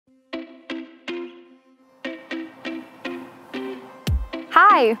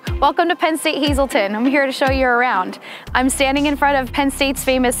Hi, welcome to Penn State Hazleton. I'm here to show you around. I'm standing in front of Penn State's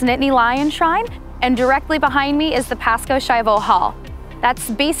famous Nittany Lion Shrine, and directly behind me is the Pasco-Shivo Hall. That's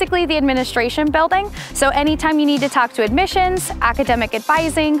basically the administration building, so anytime you need to talk to admissions, academic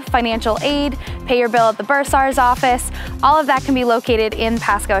advising, financial aid, pay your bill at the bursar's office, all of that can be located in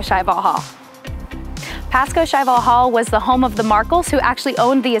Pasco-Shivo Hall. Pasco-Shivo Hall was the home of the Markles, who actually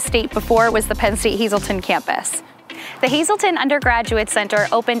owned the estate before it was the Penn State Hazleton campus. The Hazleton Undergraduate Center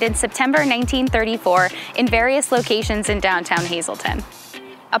opened in September 1934 in various locations in downtown Hazleton.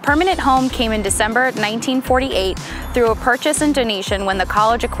 A permanent home came in December 1948 through a purchase and donation when the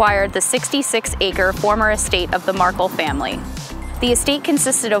college acquired the 66-acre former estate of the Markle family. The estate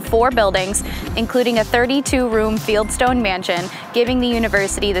consisted of 4 buildings, including a 32-room fieldstone mansion, giving the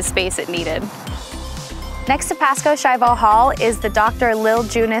university the space it needed. Next to Pasco-Shivo Hall is the Dr. Lil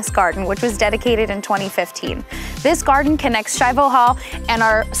Junis Garden, which was dedicated in 2015. This garden connects Shivo Hall and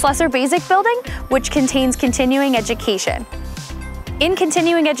our Slessor Basic building, which contains continuing education. In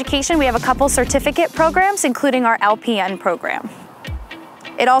continuing education, we have a couple certificate programs, including our LPN program.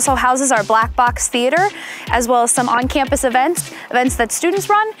 It also houses our Black Box Theater, as well as some on-campus events that students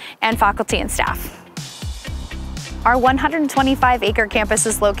run, and faculty and staff. Our 125-acre campus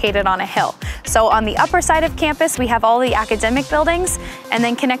is located on a hill. So on the upper side of campus, we have all the academic buildings, and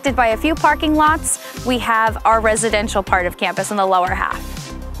then connected by a few parking lots, we have our residential part of campus in the lower half.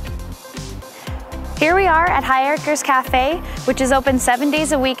 Here we are at High Acres Cafe, which is open 7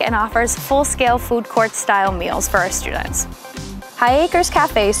 days a week and offers full-scale food court-style meals for our students. High Acres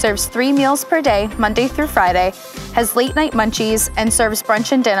Cafe serves 3 meals per day, Monday through Friday, has late-night munchies, and serves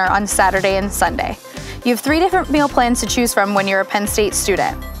brunch and dinner on Saturday and Sunday. You have 3 different meal plans to choose from when you're a Penn State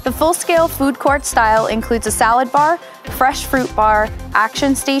student. The full-scale food court style includes a salad bar, fresh fruit bar,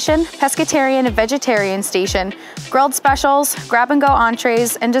 action station, pescatarian and vegetarian station, grilled specials, grab-and-go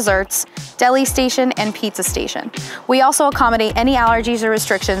entrees and desserts, deli station, and pizza station. We also accommodate any allergies or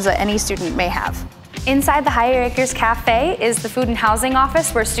restrictions that any student may have. Inside the Higher Acres Cafe is the food and housing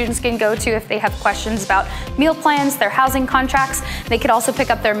office, where students can go to if they have questions about meal plans, their housing contracts. They could also pick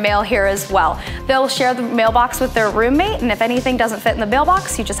up their mail here as well. They'll share the mailbox with their roommate, and if anything doesn't fit in the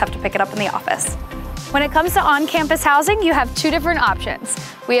mailbox, you just have to pick it up in the office. When it comes to on-campus housing, you have 2 different options.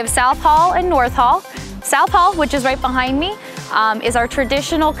 We have South Hall and North Hall. South Hall, which is right behind me, is our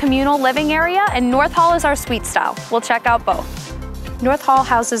traditional communal living area, and North Hall is our suite style. We'll check out both. North Hall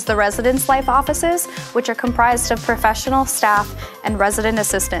houses the residence life offices, which are comprised of professional staff and resident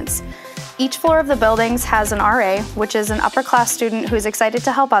assistants. Each floor of the buildings has an RA, which is an upper-class student who is excited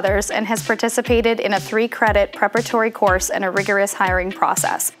to help others and has participated in a 3-credit preparatory course and a rigorous hiring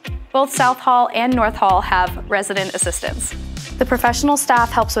process. Both South Hall and North Hall have resident assistants. The professional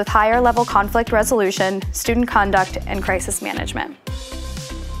staff helps with higher-level conflict resolution, student conduct, and crisis management.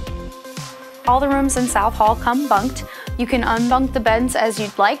 All the rooms in South Hall come bunked. You can unbunk the beds as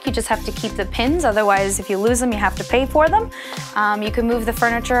you'd like. You just have to keep the pins. Otherwise, if you lose them, you have to pay for them. You can move the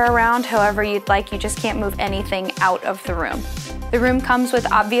furniture around however you'd like. You just can't move anything out of the room. The room comes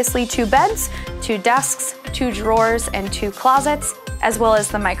with obviously 2 beds, 2 desks, 2 drawers, and 2 closets, as well as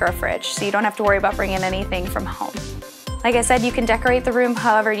the micro fridge. So you don't have to worry about bringing anything from home. Like I said, you can decorate the room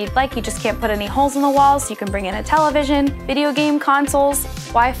however you'd like. You just can't put any holes in the walls. You can bring in a television, video game consoles.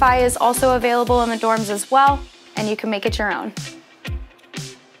 Wi-Fi is also available in the dorms as well, and you can make it your own.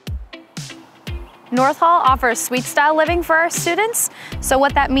 North Hall offers suite-style living for our students. So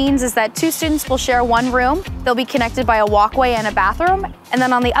what that means is that 2 students will share 1 room. They'll be connected by a walkway and a bathroom, and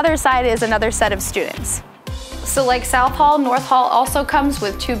then on the other side is another set of students. So like South Hall, North Hall also comes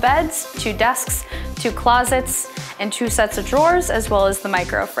with 2 beds, 2 desks, 2 closets, and 2 sets of drawers, as well as the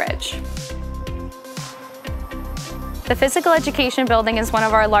micro fridge. The physical education building is one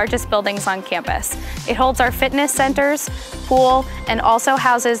of our largest buildings on campus. It holds our fitness centers, pool, and also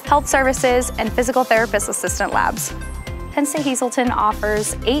houses health services and physical therapist assistant labs. Penn State Hazleton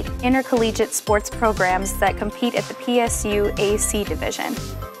offers 8 intercollegiate sports programs that compete at the PSU AC division.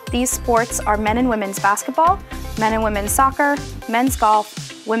 These sports are men and women's basketball, men and women's soccer, men's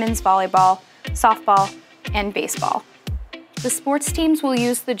golf, women's volleyball, softball, and baseball. The sports teams will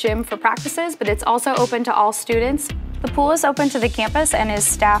use the gym for practices, but it's also open to all students. The pool is open to the campus and is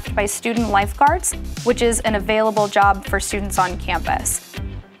staffed by student lifeguards, which is an available job for students on campus.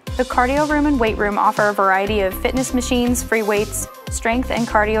 The cardio room and weight room offer a variety of fitness machines, free weights, strength and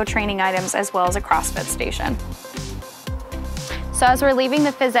cardio training items, as well as a CrossFit station. So as we're leaving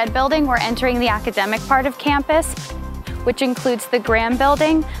the phys ed building, we're entering the academic part of campus, which includes the Graham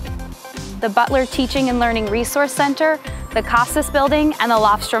Building, the Butler Teaching and Learning Resource Center, the Costas Building, and the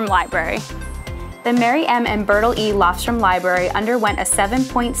Lofstrom Library. The Mary M. and Bertle E. Lofstrom Library underwent a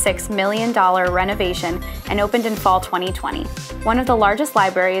 $7.6 million renovation and opened in fall 2020. One of the largest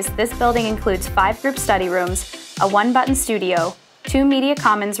libraries, this building includes 5 group study rooms, a 1-button studio, 2 media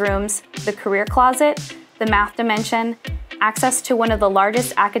commons rooms, the career closet, the math dimension, access to one of the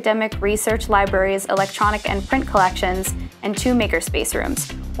largest academic research libraries' electronic and print collections, and 2 makerspace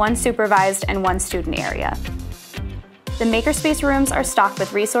rooms, 1 supervised and 1 student area. The makerspace rooms are stocked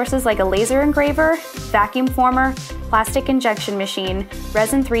with resources like a laser engraver, vacuum former, plastic injection machine,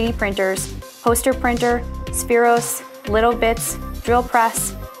 resin 3D printers, poster printer, Spheros, Little Bits, drill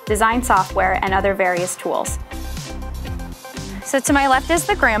press, design software, and other various tools. So to my left is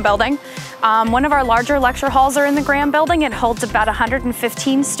the Graham Building. One of our larger lecture halls are in the Graham Building. It holds about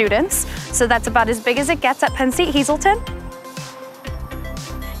 115 students, so that's about as big as it gets at Penn State Hazleton.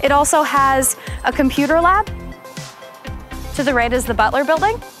 It also has a computer lab. To the right is the Butler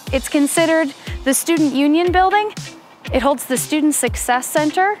Building. It's considered the Student Union Building. It holds the Student Success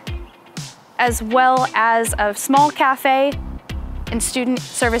Center, as well as a small cafe and student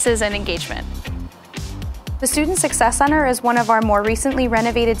services and engagement. The Student Success Center is one of our more recently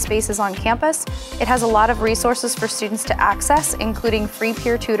renovated spaces on campus. It has a lot of resources for students to access, including free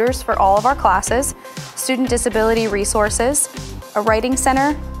peer tutors for all of our classes, student disability resources, a writing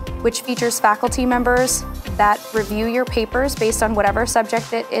center, which features faculty members that review your papers based on whatever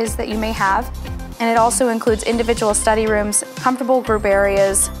subject it is that you may have. And it also includes individual study rooms, comfortable group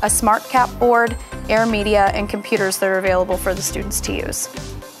areas, a smart cap board, air media, and computers that are available for the students to use.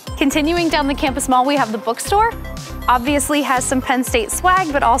 Continuing down the campus mall, we have the bookstore. Obviously has some Penn State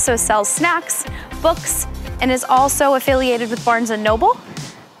swag, but also sells snacks, books, and is also affiliated with Barnes & Noble.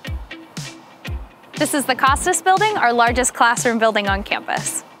 This is the Costas Building, our largest classroom building on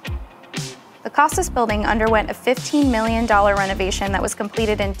campus. The Costas Building underwent a $15 million renovation that was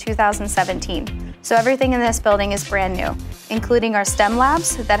completed in 2017. So everything in this building is brand new, including our STEM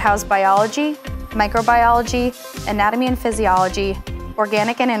labs that house biology, microbiology, anatomy and physiology,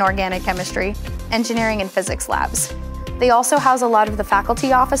 organic and inorganic chemistry, engineering and physics labs. They also house a lot of the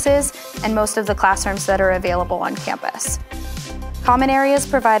faculty offices and most of the classrooms that are available on campus. Common areas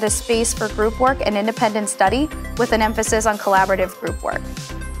provide a space for group work and independent study with an emphasis on collaborative group work.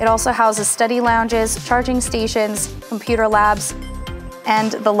 It also houses study lounges, charging stations, computer labs,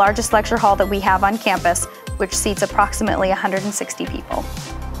 and the largest lecture hall that we have on campus, which seats approximately 160 people.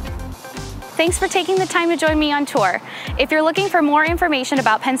 Thanks for taking the time to join me on tour. If you're looking for more information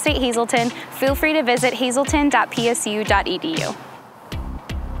about Penn State Hazleton, feel free to visit hazleton.psu.edu.